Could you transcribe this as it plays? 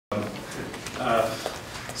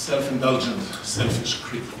self-indulgent, selfish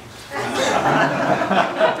creep.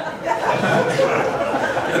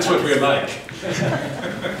 That's what we're like.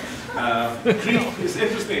 Creep is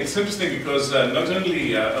interesting. It's interesting because not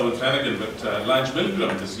only Owen Flanagan, but Lige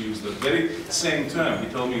Milgrom has used the very same term. He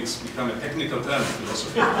told me it's become a technical term in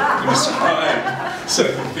philosophy to describe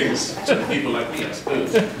certain things to people like me, I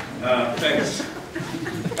suppose. Thanks.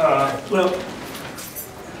 Well,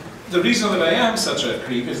 the reason that I am such a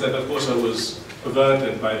creep is that, of course, I was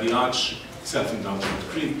perverted by the arch self-indulgent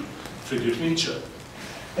creep, Friedrich Nietzsche.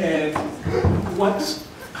 And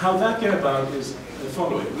how that came about is the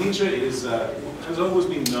following. Nietzsche has always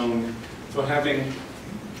been known for having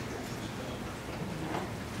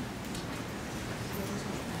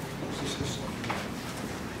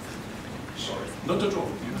not at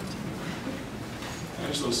all.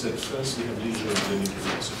 Aristotle said, first we have leisure and then into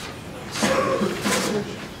philosophy.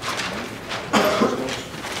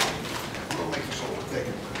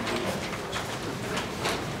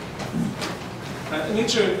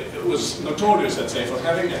 Nietzsche was notorious, I'd say, for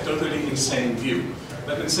having a totally insane view.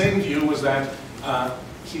 That insane view was that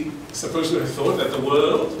he supposed to have thought that the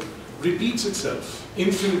world repeats itself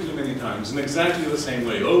infinitely many times in exactly the same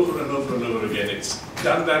way, over and over and over again. It's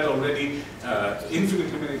done that already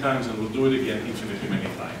infinitely many times and will do it again infinitely many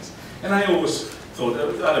times. And I always thought,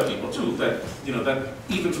 other people too, that, you know, that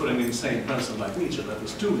even for an insane person like Nietzsche, that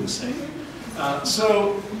was too insane.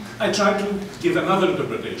 So I tried to give another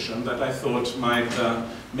interpretation that I thought might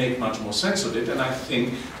make much more sense of it, and I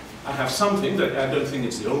think I have something that I don't think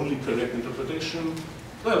it's the only correct interpretation.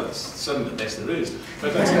 Well, it's certainly the best there is,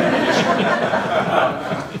 but that's an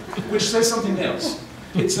interpretation, which says something else.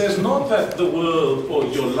 It says not that the world or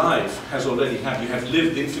your life has already happened, you have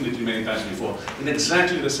lived infinitely many times before, in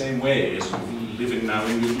exactly the same way as you're living now,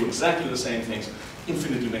 and you do exactly the same things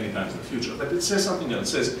infinitely many times in the future. But it says something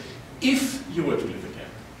else. It says, if you were to live again,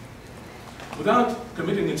 without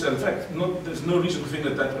committing itself, in fact, there's no reason to think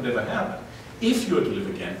that that would ever happen. If you were to live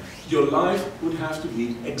again, your life would have to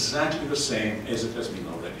be exactly the same as it has been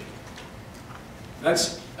already.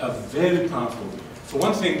 That's a very powerful view. For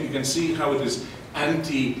one thing, you can see how it is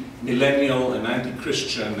anti-millennial and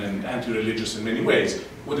anti-Christian and anti-religious in many ways.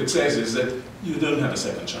 What it says is that you don't have a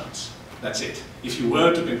second chance. That's it. If you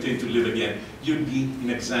were to continue to live again, you'd be in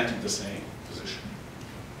exactly the same position.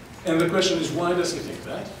 And the question is, why does he think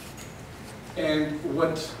that? And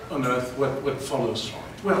what on earth, what follows from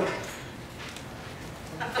it? Well,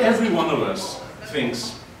 every one of us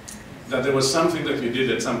thinks that there was something that you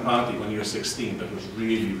did at some party when you were 16 that was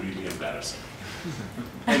really, really embarrassing.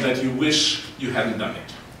 And that you wish you hadn't done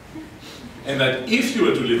it. And that if you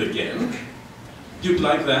were to live again, you'd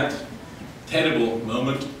like that terrible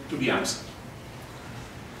moment to be absent.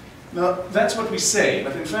 Now, that's what we say,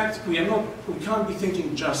 but in fact, we can't be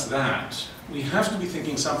thinking just that. We have to be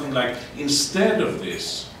thinking something like, instead of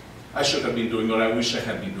this, I should have been doing, or I wish I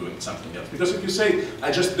had been doing something else. Because if you say, I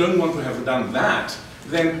just don't want to have done that,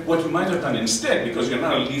 then what you might have done instead, because you're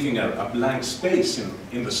now leaving a blank space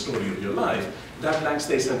in the story of your life, that blank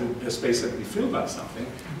space that would be filled by something,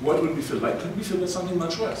 what would be filled by? It could be filled by something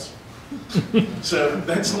much worse. So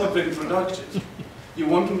that's not very productive. You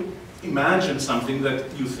want to imagine something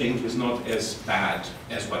that you think is not as bad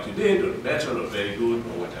as what you did, or better, or very good,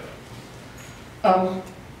 or whatever.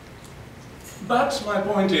 But my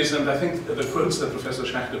point is, and I think the quotes that Professor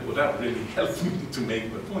Schachter put out really helped me to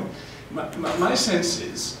make the point. My sense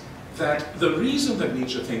is that the reason that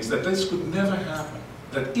Nietzsche thinks that this could never happen,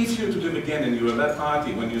 that if you were to live again and you were at that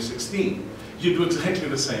party when you're 16, you'd do exactly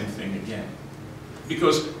the same thing again.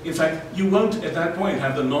 Because, in fact, you won't at that point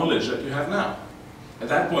have the knowledge that you have now. At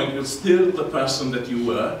that point, you're still the person that you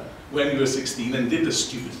were when you were 16 and did the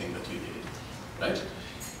stupid thing that you did, right?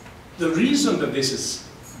 The reason that this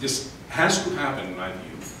has to happen, in my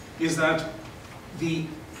view, is that the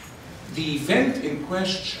event in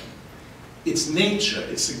question, its nature,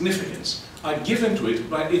 its significance, are given to it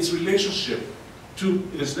by its relationships to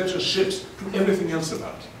everything else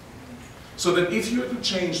about it. So that if you were to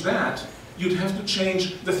change that, you'd have to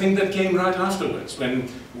change the thing that came right afterwards, when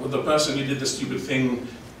the person you did the stupid thing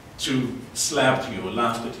to slapped you or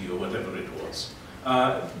laughed at you or whatever it was.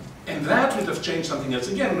 And that would have changed something else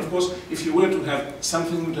again. And of course, if you were to have,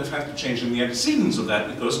 something would have had to change in the antecedents of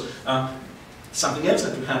that, because something else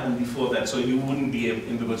had to happen before that, so you wouldn't be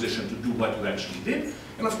in the position to do what you actually did.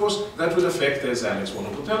 And of course, that would affect, as Alex Waller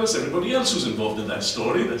will tell us, everybody else who's involved in that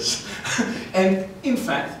story. And in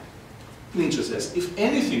fact, Nietzsche says, if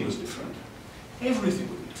anything was different, everything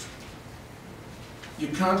would be different. You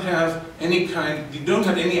can't have any kind, you don't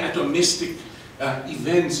have any atomistic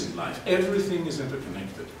events in life. Everything is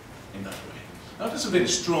interconnected in that way. Now, that's a very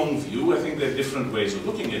strong view. I think there are different ways of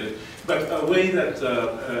looking at it. But a way that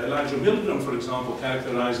Elijah Milgram, for example,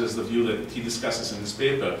 characterizes the view that he discusses in his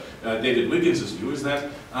paper, David Wiggins' view, is that,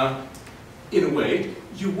 in a way,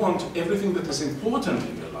 you want everything that is important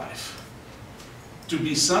in your life to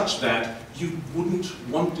be such that you wouldn't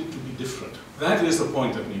want it to be different. That is the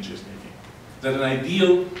point that Nietzsche is making. That an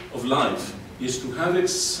ideal of life is to have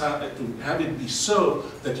it be so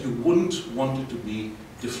that you wouldn't want it to be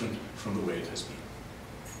different from the way it has been.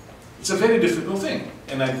 It's a very difficult thing,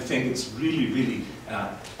 and I think it's really, really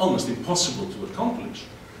almost impossible to accomplish.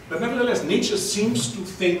 But nevertheless, Nietzsche seems to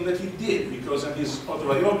think that he did, because in his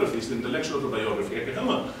autobiography, his intellectual autobiography,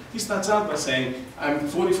 Nehamas, he starts out by saying, I'm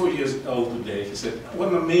 44 years old today. He said, what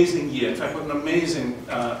an amazing year. In fact, what an amazing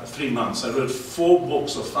 3 months. I wrote 4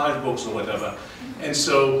 books or 5 books or whatever, and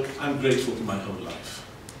so I'm grateful to my whole life.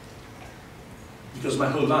 Because my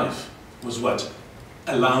whole life was what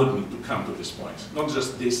allowed me to come to this point. Not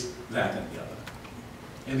just this, that, and the other.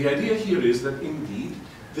 And the idea here is that indeed,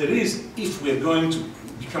 there is, if we're going to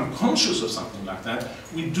become conscious of something like that,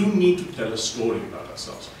 we do need to tell a story about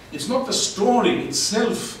ourselves. It's not the story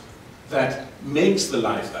itself that makes the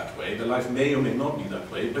life that way. The life may or may not be that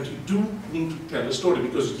way, but you do need to tell a story,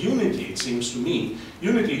 because unity, it seems to me,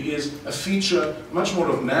 unity is a feature much more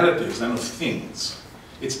of narratives than of things.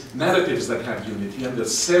 It's narratives that have unity, and the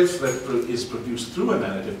self that is produced through a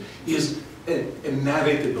narrative is a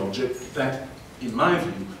narrated object that, in my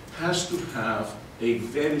view, has to have a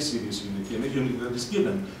very serious unity, and a unity that is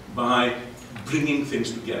given by bringing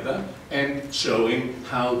things together and showing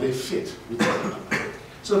how they fit with one another.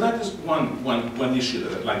 So that is one issue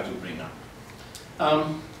that I'd like to bring up.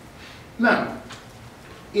 Now,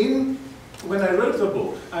 when I wrote the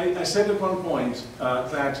book, I said at one point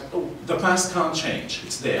that the past can't change,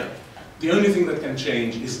 it's there. The only thing that can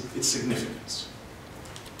change is its significance.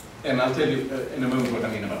 And I'll tell you in a moment what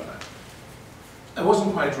I mean about that. I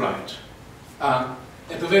wasn't quite right.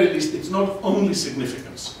 At the very least, it's not only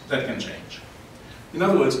significance that can change. In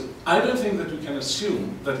other words, I don't think that we can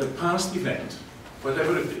assume that a past event,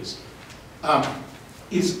 whatever it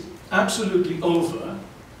is absolutely over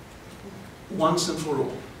once and for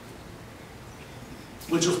all.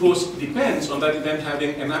 Which, of course, depends on that event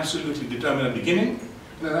having an absolutely determinate beginning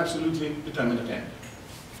and an absolutely determinate end.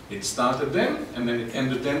 It started then, and then it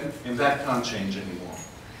ended then, and that can't change anymore.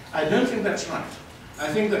 I don't think that's right. I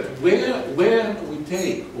think that where we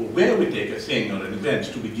take a thing or an event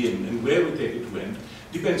to begin and where we take it to end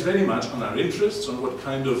depends very much on our interests, on what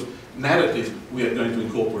kind of narrative we are going to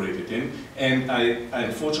incorporate it in. And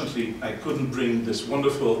unfortunately, I couldn't bring this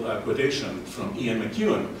wonderful quotation from Ian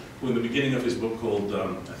McEwan, who in the beginning of his book called,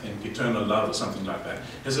 I think, Eternal Love or something like that,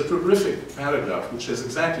 has a terrific paragraph which says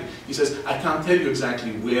exactly, he says, I can't tell you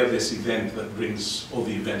exactly where this event that brings all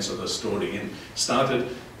the events of the story in started.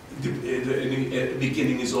 The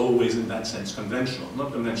beginning is always, in that sense, conventional.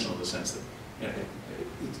 Not conventional in the sense that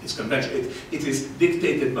it's conventional. It is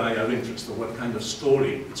dictated by our interest or what kind of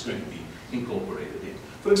story it's going to be incorporated in.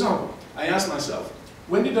 For example, I asked myself,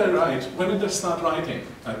 when did I start writing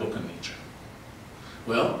my book on Nietzsche?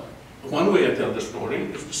 Well, one way I tell the story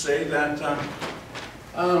is to say that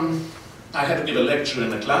I had to give a lecture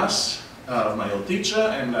in a class of my old teacher,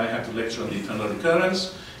 and I had to lecture on the eternal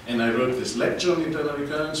recurrence. And I wrote this lecture on the eternal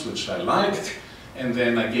recurrence, which I liked, and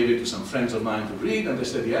then I gave it to some friends of mine to read, and they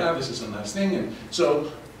said, yeah, this is a nice thing. And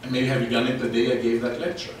so, maybe have begun it the day I gave that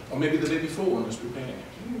lecture, or maybe the day before when I was preparing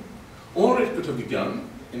it. Or it could have begun,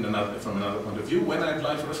 from another point of view, when I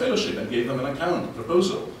applied for a fellowship and gave them an account, a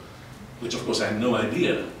proposal, which of course I had no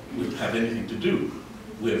idea would have anything to do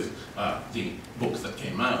with the book that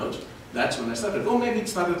came out. That's when I started. Or maybe it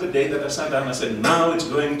started the day that I sat down and I said, now it's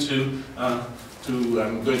going to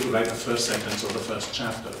I'm going to write the first sentence or the first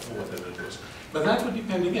chapter, or whatever it was. But that would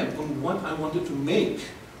depend, again, on what I wanted to make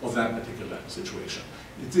of that particular situation.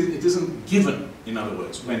 It isn't given, in other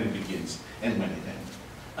words, when it begins and when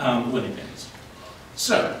it ends.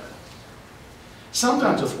 So,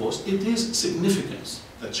 sometimes, of course, it is significance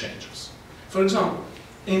that changes. For example,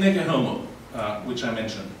 in Nehamas, which I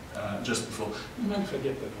mentioned just before, you mind if I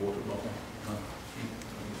get that water bottle?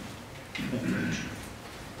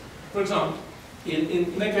 For example,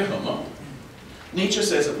 in Nehamas, Nietzsche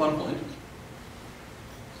says at one point,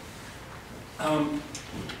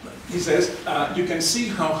 he says, you can see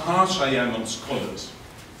how harsh I am on scholars.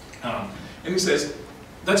 And he says,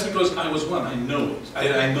 that's because I was one, I know it.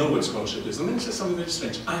 I know what scholarship is. And then he says something very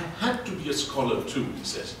strange. I had to be a scholar too, he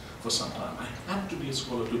says, for some time. I had to be a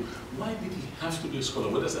scholar too. Why did he have to be a scholar?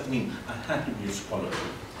 What does that mean? I had to be a scholar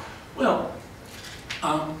too. Well,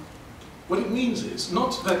 What it means is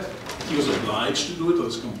not that he was obliged to do it, or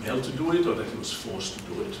was compelled to do it, or that he was forced to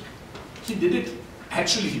do it. He did it.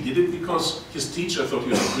 Actually, he did it because his teacher thought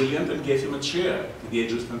he was brilliant and gave him a chair at the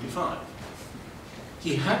age of 25.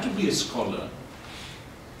 He had to be a scholar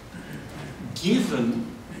given,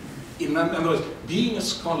 in other words, being a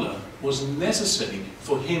scholar was necessary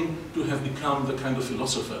for him to have become the kind of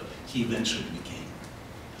philosopher he eventually became.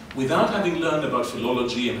 Without having learned about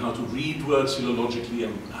philology and how to read words philologically,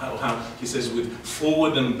 and how he says, with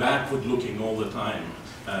forward and backward looking all the time,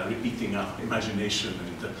 repeating our imagination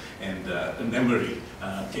and memory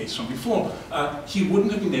case from before, he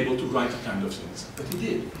wouldn't have been able to write the kind of things that he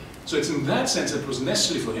did. So it's in that sense that it was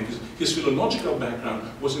necessary for him. His philological background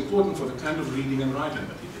was important for the kind of reading and writing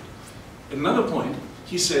that he did. Another point,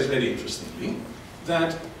 he says very interestingly,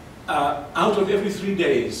 that out of every 3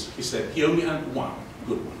 days, he said, he only had one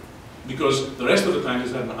good one. Because the rest of the time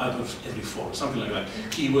he had out of every 4, something like that.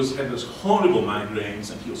 He had those horrible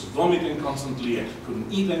migraines, and he was vomiting constantly, and he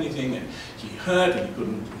couldn't eat anything, and he hurt,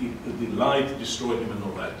 and the light destroyed him and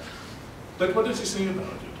all that. But what does he say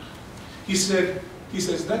about it? He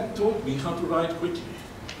says, that taught me how to write quickly.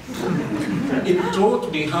 It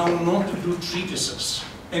taught me how not to do treatises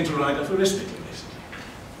and to write aphoristically, basically.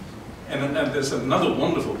 And there's another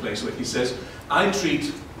wonderful place where he says, I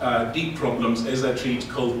treat deep problems as I treat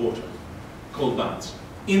cold water, cold baths.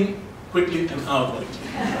 In quickly and out quickly.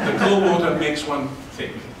 The cold water makes one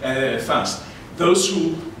thick, fast. Those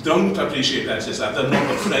who don't appreciate that says that they're not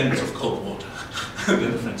the friends of cold water.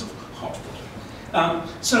 They're the friends of hot water.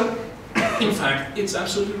 So, in fact, it's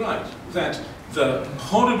absolutely right that the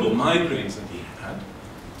horrible migraines that he had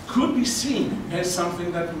could be seen as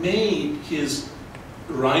something that made his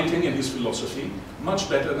writing and his philosophy much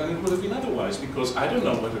better than it would have been otherwise, because I don't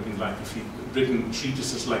know what it would have been like if he'd written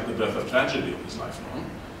treatises like The Birth of Tragedy all his life long.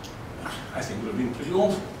 I think it would have been pretty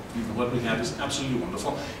awful. Even what we have is absolutely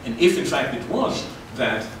wonderful. And if in fact it was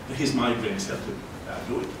that his migraines helped him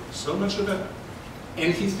do it, so much the better.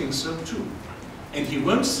 And he thinks so too. And he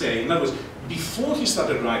won't say, in other words, before he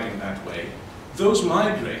started writing that way, those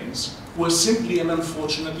migraines were simply an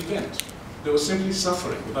unfortunate event. They were simply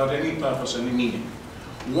suffering without any purpose, any meaning.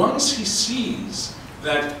 Once he sees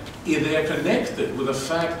that they are connected with the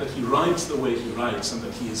fact that he writes the way he writes and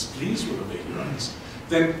that he is pleased with the way he writes,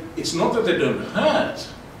 then it's not that they don't hurt,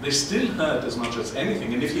 they still hurt as much as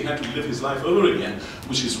anything. And if he had to live his life over again,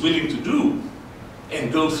 which he's willing to do,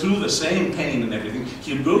 and go through the same pain and everything,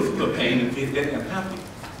 he'll go through the pain and feel very unhappy.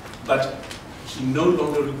 But he no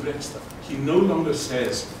longer regrets them. He no longer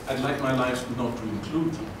says, I'd like my life not to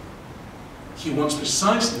include them. He wants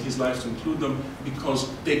precisely his life to include them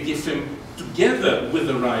because they give him, together with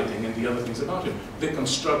the writing and the other things about him, they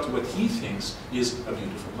construct what he thinks is a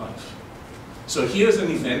beautiful life. So here's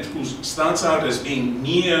an event who starts out as being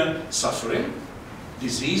mere suffering,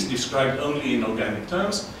 disease described only in organic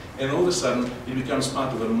terms, and all of a sudden it becomes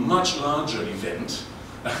part of a much larger event,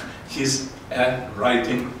 his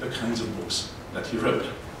writing the kinds of books that he wrote.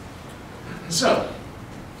 So,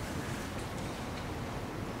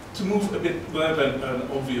 to move a bit with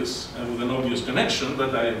an obvious connection,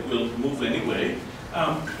 but I will move anyway,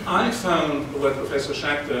 I found what Professor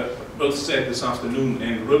Schachter both said this afternoon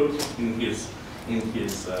and wrote in his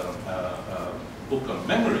book on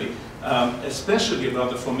memory, especially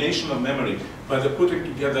about the formation of memory by the putting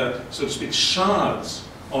together, so to speak, shards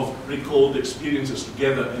of recalled experiences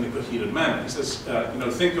together in a coherent manner. He says,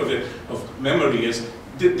 think of it, of memory as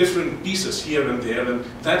different pieces here and there, and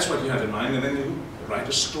that's what you have in mind, and then you write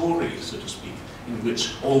a story, so to speak, in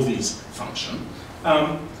which all these function.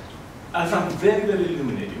 I found very, very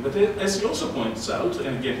illuminating. But as he also points out,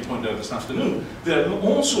 and again he pointed out this afternoon, there are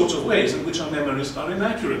all sorts of ways in which our memories are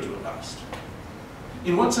inaccurate to the past.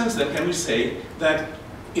 In what sense then can we say that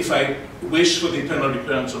if I wish for the eternal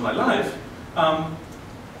recurrence of my life,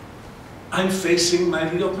 I'm facing my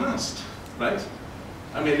real past, right?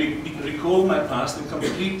 I may recall my past in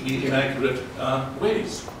completely inaccurate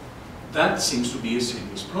ways. That seems to be a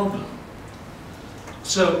serious problem.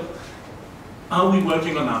 So, are we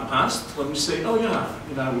working on our past when we say, oh yeah,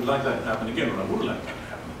 I would like that to happen again, or I would like that to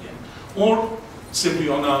happen again? Or simply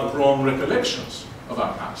on our wrong recollections of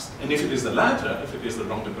our past? And if it is the latter, if it is the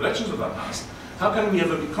wrong recollections of our past, how can we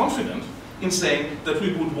ever be confident in saying that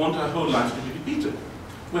we would want our whole life to be repeated?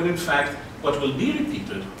 When in fact, what will be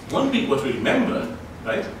repeated won't be what we remember,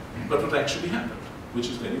 right? But what actually happened, which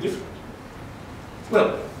is very different.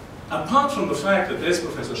 Well, apart from the fact that, as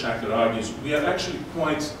Professor Schachter argues, we are actually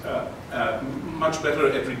quite much better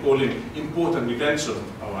at recalling important events of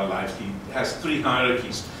our life. He has 3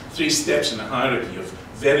 hierarchies, 3 steps in a hierarchy of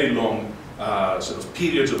very long sort of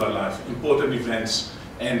periods of our life, important events,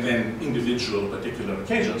 and then individual particular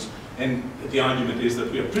occasions. And the argument is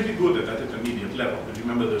that we are pretty good at that intermediate level. We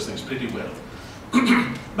remember those things pretty well.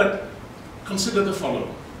 But consider the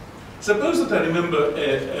following. Suppose that I remember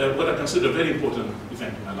what I consider a very important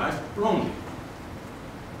event in my life wrongly.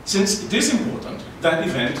 Since it is important, that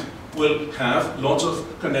event will have lots of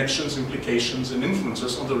connections, implications, and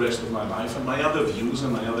influences on the rest of my life and my other views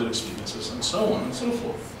and my other experiences and so on and so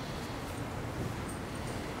forth.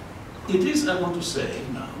 It is, I want to say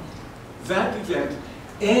now, that event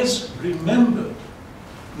as remembered,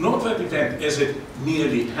 not that event as it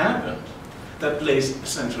merely happened, that plays a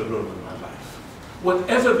central role in my life.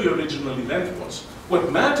 Whatever the original event was,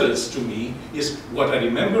 what matters to me is what I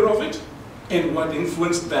remember of it and what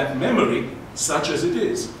influence that memory, such as it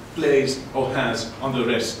is, plays or has on the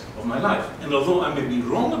rest of my life. And although I may be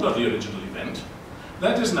wrong about the original event,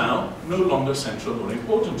 that is now no longer central or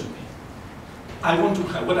important to me. I want to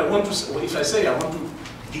have, what I want to say, if I say I want to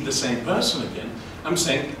be the same person again, I'm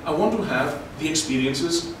saying I want to have the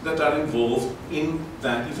experiences that are involved in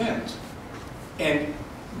that event. And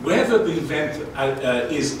whether the event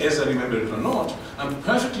is as I remember it or not, I'm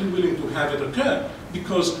perfectly willing to have it occur,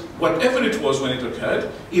 because whatever it was when it occurred,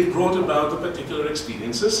 it brought about the particular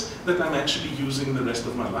experiences that I'm actually using the rest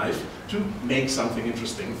of my life to make something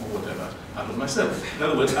interesting or whatever out of myself. In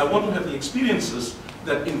other words, I want to have the experiences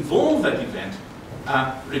that involve that event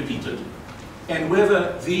are repeated. And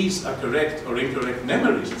whether these are correct or incorrect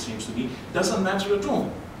memories, it seems to me, doesn't matter at all.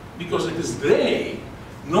 Because it is they,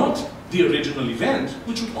 not the original event,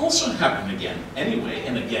 which would also happen again, anyway,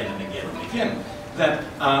 and again and again and again, that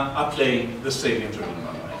are playing the salient role in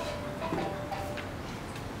my life.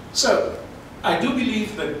 So, I do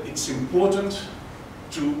believe that it's important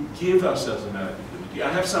to give ourselves a narrative liberty. I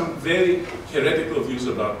have some very heretical views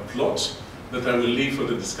about plots that I will leave for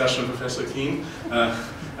the discussion, Professor Keane. I'm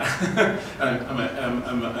a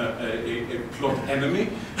plot enemy.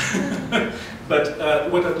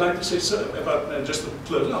 But what I'd like to say about, just to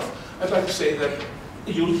close off, I'd like to say that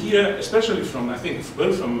you'll hear, especially from, I think,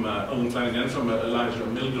 both from Owen Flanagan and from Elijah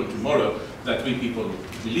Milgram tomorrow, that we people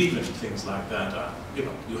believe in things like that. You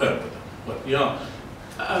know, you heard what we are.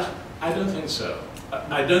 I don't think so.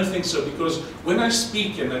 I don't think so, because when I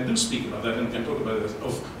speak, and I do speak about that, and can talk about it,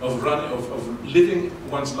 of living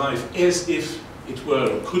one's life as if it were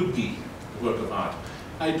or could be a work of art,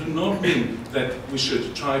 I do not mean that we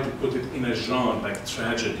should try to put it in a genre like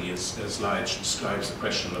tragedy, as Lige describes the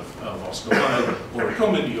question of Oscar Wilde, or a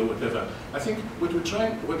comedy or whatever. I think what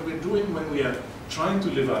we're doing when we are trying to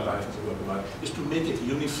live our life as a work of art is to make it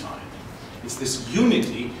unified. It's this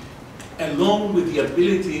unity, along with the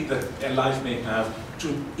ability that a life may have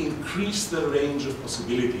to increase the range of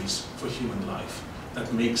possibilities for human life,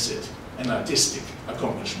 that makes it an artistic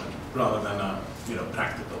accomplishment rather than a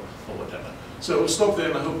practical or whatever. So we'll stop there,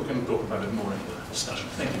 and I hope we can talk about it more in the discussion.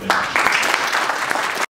 Thank you very much.